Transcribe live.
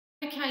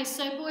Okay,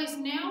 so boys,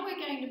 now we're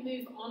going to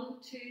move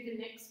on to the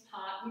next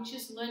part, which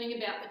is learning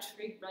about the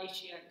trig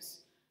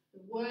ratios. The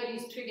word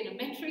is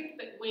trigonometric,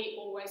 but we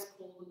always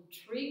call them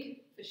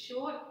trig for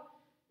short,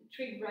 the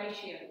trig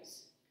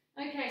ratios.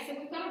 Okay, so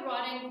we've got a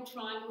right angle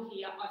triangle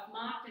here. I've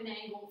marked an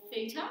angle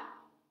theta,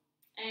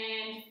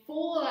 and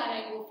for that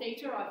angle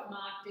theta, I've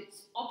marked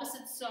its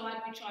opposite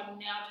side, which I'm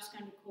now just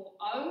going to call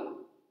O.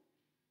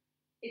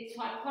 Its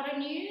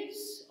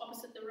hypotenuse,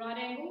 opposite the right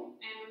angle,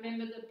 and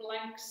remember the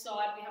blank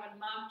side we haven't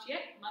marked yet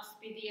must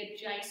be the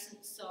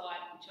adjacent side,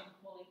 which I'm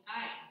calling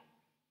A.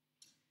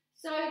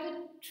 So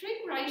the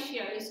trig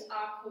ratios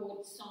are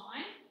called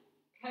sine,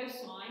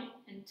 cosine,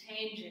 and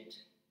tangent.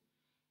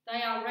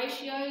 They are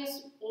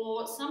ratios,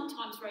 or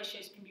sometimes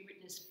ratios can be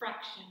written as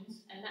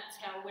fractions, and that's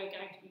how we're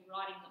going to be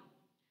writing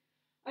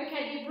them.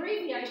 Okay, the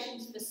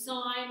abbreviations for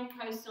sine,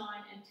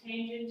 cosine, and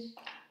tangent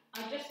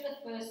are just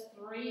the first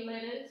three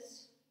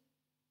letters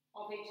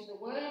of each of the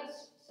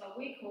words, so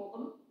we call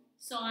them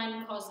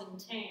sine, cos, and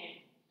tan.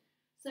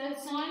 So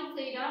sine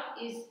theta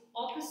is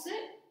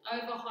opposite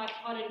over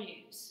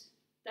hypotenuse.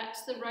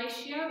 That's the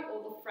ratio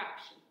or the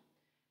fraction.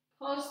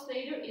 Cos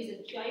theta is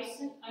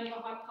adjacent over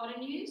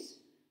hypotenuse,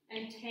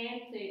 and tan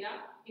theta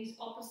is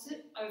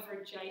opposite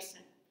over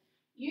adjacent.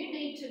 You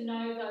need to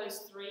know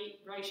those three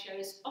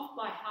ratios off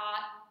by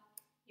heart.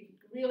 You've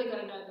really got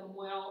to know them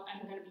well,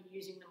 and we're going to be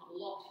using them a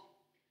lot.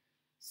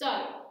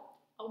 So,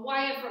 a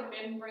way of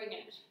remembering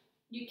it.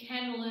 You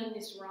can learn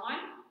this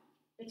rhyme.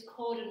 It's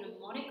called a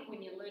mnemonic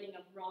when you're learning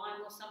a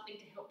rhyme or something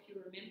to help you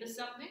remember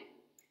something.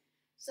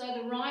 So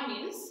the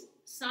rhyme is,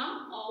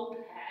 some old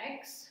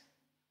hags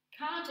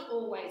can't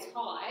always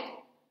hide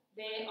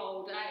their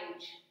old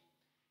age.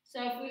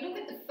 So if we look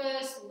at the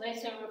first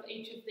letter of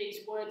each of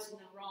these words in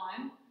the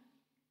rhyme,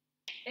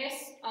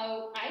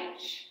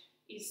 S-O-H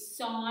is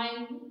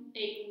sine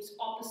equals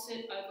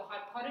opposite over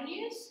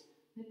hypotenuse.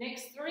 The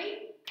next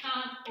three,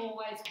 can't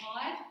always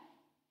hide.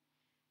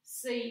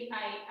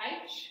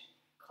 C-A-H,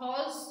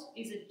 cos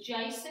is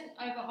adjacent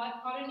over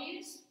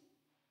hypotenuse.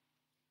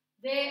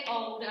 Their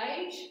old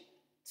age,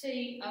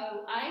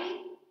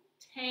 T-O-A,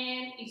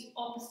 tan is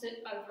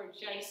opposite over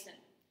adjacent.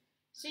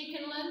 So you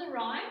can learn the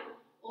rhyme,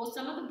 or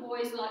some of the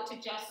boys like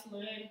to just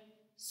learn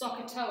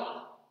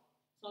Sokotoa,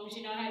 as long as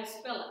you know how to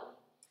spell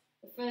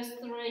it. The first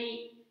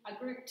three are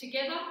grouped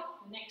together,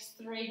 the next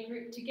three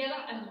grouped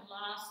together, and the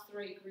last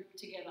three grouped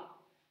together.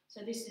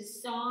 So this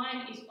is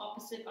sine is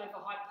opposite over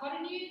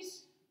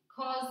hypotenuse,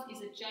 cos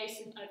is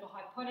adjacent over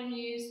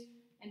hypotenuse,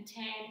 and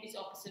tan is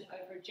opposite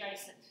over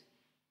adjacent.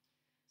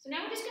 So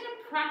now we're just going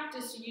to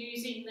practice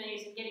using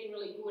these and getting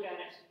really good at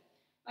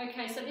it.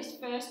 Okay, so this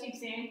first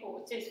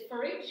example, it says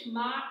for each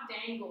marked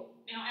angle.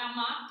 Now our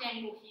marked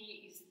angle here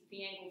is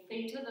the angle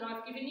theta that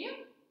I've given you.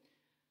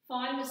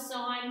 Find the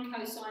sine,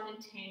 cosine,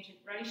 and tangent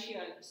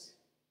ratios.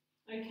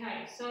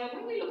 Okay, so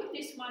when we look at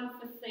this one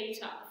for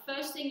theta, the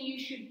first thing you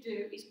should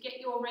do is get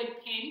your red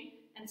pen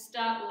and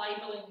start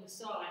labelling the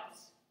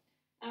sides.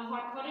 Our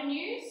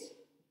hypotenuse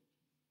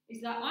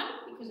is that one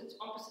because it's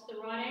opposite the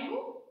right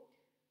angle.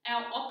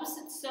 Our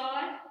opposite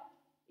side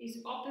is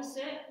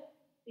opposite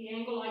the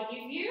angle I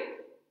give you.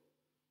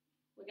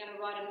 We're going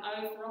to write an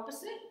O for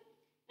opposite.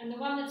 And the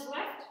one that's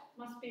left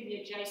must be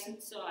the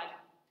adjacent side.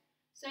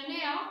 So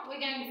now we're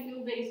going to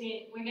fill these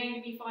in. We're going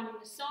to be finding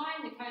the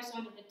sine, the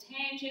cosine, and the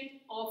tangent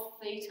of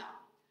theta.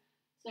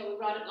 So we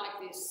write it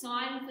like this.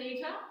 Sine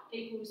theta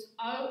equals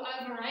O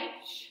over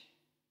H.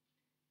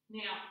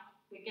 Now,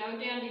 we go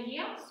down to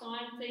here,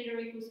 sine theta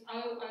equals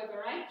O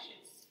over H,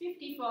 it's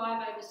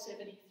 55 over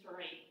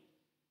 73.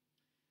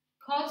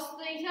 Cos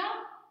theta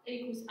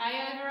equals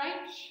A over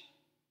H.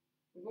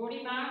 We've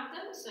already marked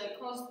them, so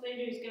cos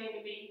theta is going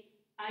to be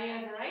A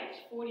over H,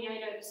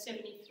 48 over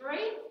 73.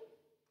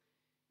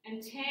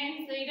 And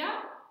tan theta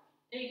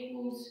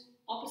equals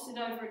opposite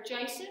over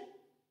adjacent,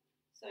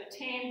 so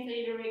tan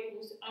theta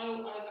equals O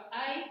over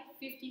A,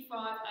 55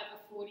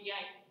 over 48.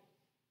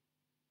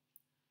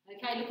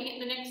 Okay, looking at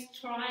the next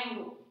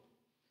triangle.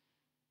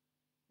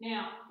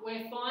 Now,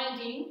 we're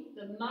finding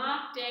the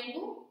marked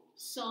angle,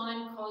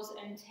 sine, cos,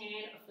 and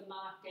tan of the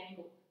marked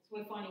angle. So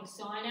we're finding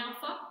sine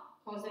alpha,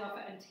 cos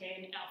alpha, and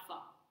tan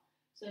alpha.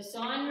 So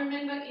sine,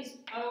 remember, is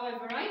O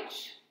over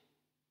H,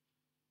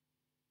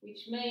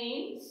 which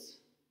means,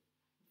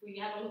 if we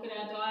have a look at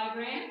our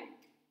diagram,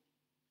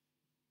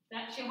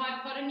 that's your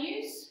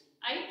hypotenuse,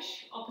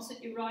 H,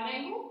 opposite your right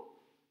angle.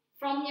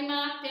 From your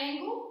marked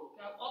angle,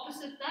 go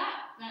opposite that,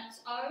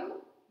 that's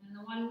O, and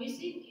the one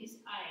missing is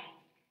A.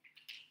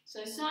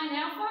 So sine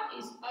alpha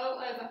is O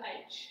over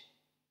H,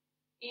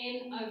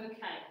 N over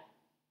K.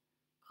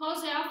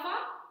 Cos alpha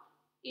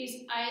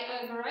is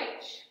A over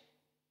H,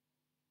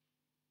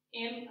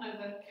 M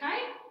over K.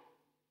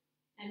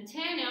 And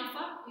tan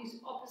alpha is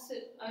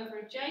opposite over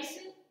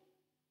adjacent,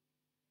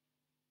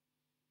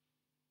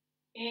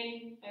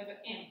 N over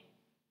M.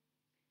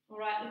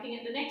 Alright, looking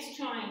at the next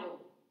triangle.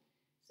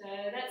 So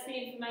that's the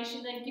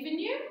information they've given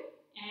you.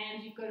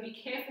 And you've got to be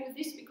careful with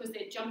this because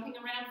they're jumping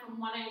around from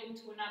one angle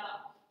to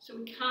another. So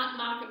we can't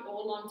mark it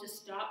all on to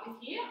start with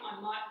here. I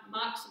might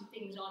mark some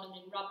things on and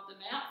then rub them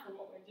out for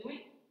what we're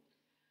doing.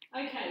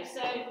 Okay,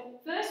 so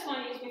first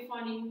one is we're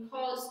finding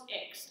cos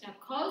x. Now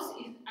cos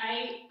is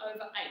a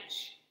over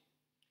h.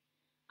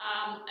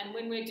 And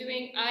when we're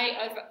doing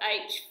a over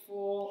h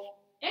for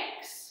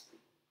x,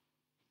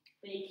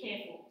 be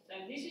careful. So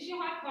this is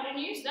your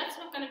hypotenuse. That's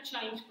not going to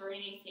change for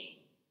anything.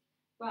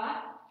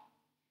 But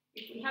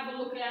if we have a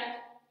look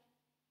at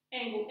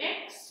angle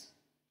x,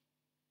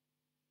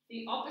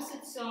 the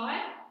opposite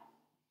side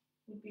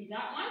would be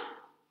that one,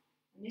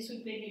 and this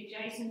would be the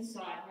adjacent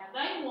side. Now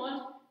they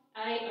want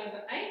a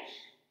over h,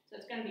 so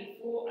it's going to be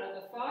 4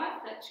 over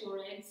 5. That's your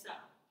answer.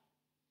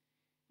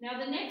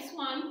 Now the next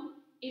one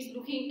is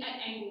looking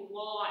at angle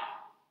y.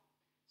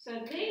 So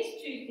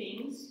these two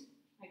things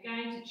are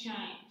going to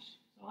change.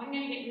 So I'm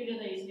going to get rid of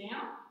these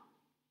now.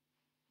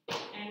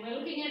 And we're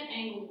looking at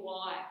angle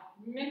y.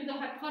 Remember, the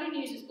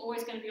hypotenuse is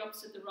always going to be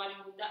opposite the right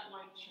angle. That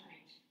won't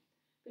change.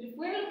 But if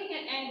we're looking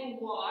at angle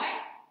y,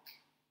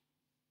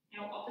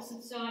 our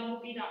opposite side will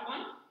be that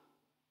one.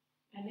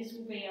 And this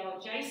will be our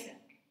adjacent.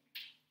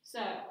 So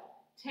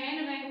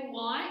tan of angle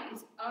y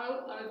is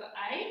O over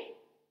A,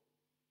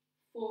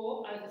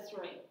 4 over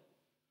 3.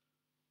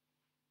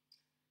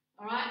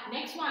 All right,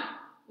 next one.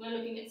 We're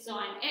looking at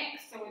sine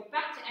x. So we're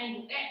back to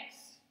angle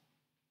x.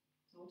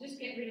 So we'll just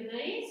get rid of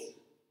these.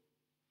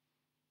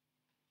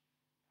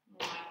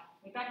 All right,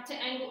 we're back to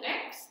angle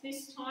x.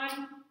 This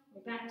time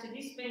we're back to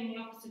this being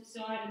the opposite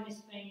side and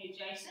this being the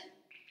adjacent.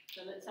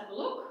 So let's have a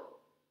look.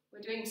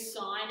 We're doing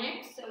sine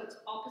x, so it's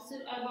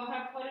opposite over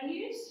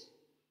hypotenuse.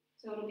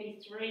 So it'll be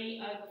 3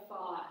 over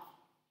 5.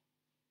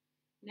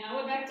 Now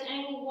we're back to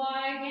angle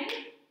y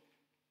again.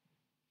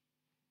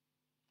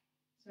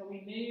 So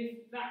we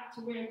move back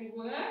to where we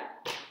were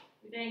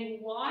with angle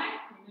y.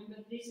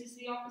 Remember, this is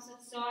the opposite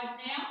side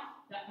now.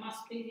 That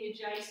must be the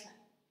adjacent.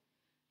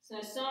 So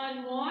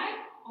sine y,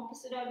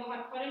 opposite over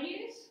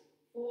hypotenuse,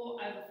 4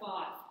 over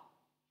 5.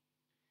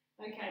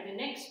 Okay, the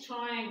next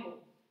triangle.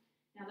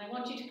 Now they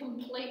want you to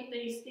complete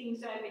these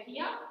things over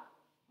here.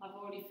 I've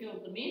already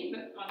filled them in,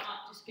 but I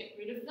might just get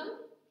rid of them.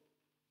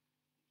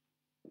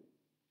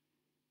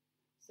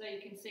 So you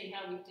can see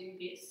how we do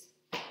this.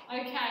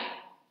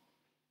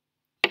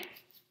 Okay.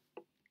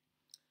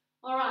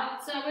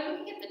 Alright, so we're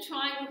looking at the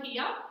triangle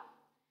here,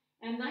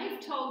 and they've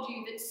told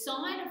you that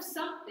sine of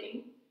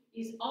something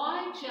is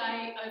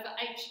ij over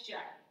hj.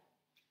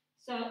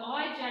 So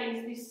ij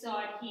is this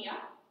side here,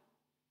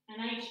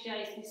 and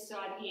hj is this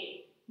side here.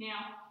 Now,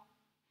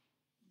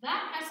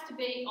 that has to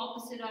be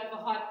opposite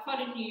over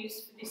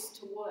hypotenuse for this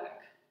to work.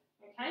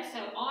 Okay, so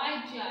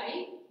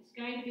ij is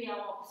going to be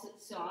our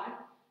opposite side,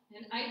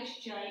 and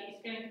hj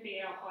is going to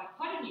be our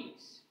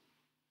hypotenuse.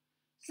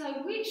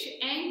 So which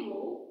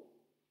angle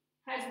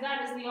has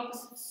that as the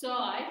opposite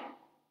side?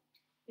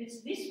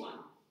 It's this one.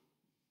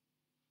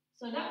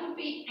 So that would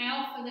be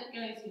alpha that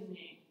goes in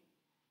there.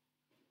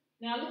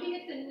 Now looking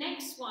at the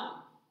next one,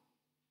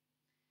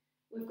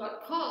 we've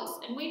got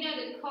cos, and we know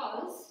that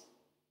cos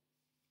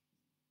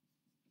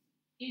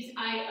is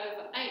A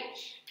over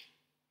H.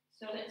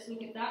 So let's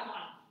look at that one.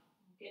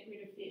 I'll get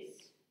rid of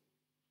this.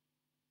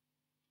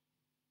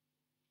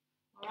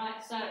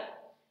 Alright, so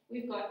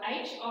we've got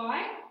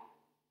HI,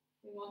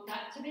 we want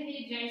that to be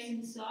the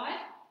adjacent side,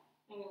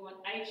 and we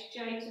want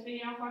HJ to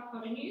be our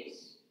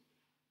hypotenuse.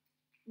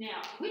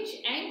 Now,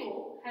 which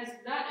angle has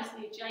that as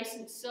the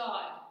adjacent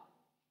side?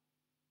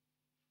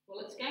 Well,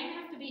 it's going to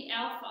have to be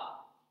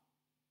alpha,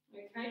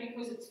 okay,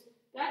 because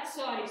that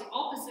side is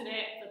opposite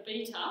at the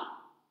beta,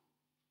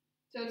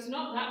 so it's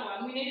not that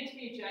one. We need it to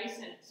be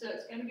adjacent, so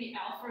it's going to be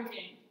alpha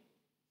again.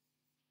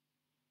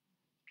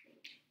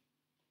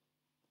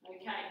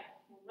 Okay,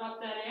 we'll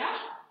rub that out.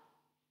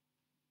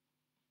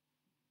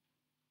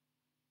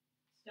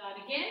 Start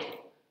again.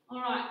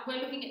 Alright,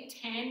 we're looking at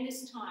tan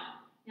this time.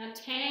 Now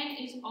tan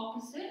is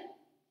opposite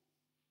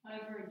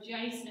over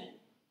adjacent.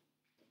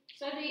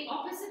 So the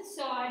opposite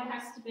side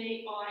has to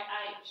be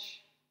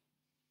IH.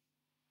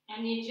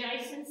 And the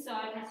adjacent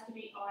side has to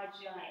be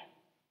IJ.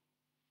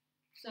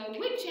 So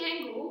which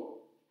angle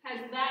has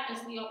that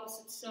as the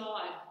opposite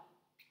side?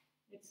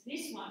 It's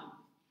this one,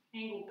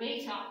 angle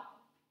beta.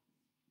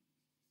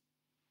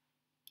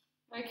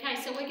 Okay,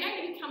 so we're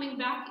going to be coming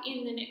back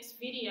in the next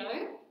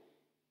video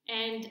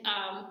and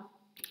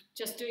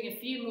just doing a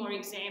few more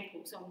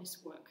examples on this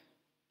work.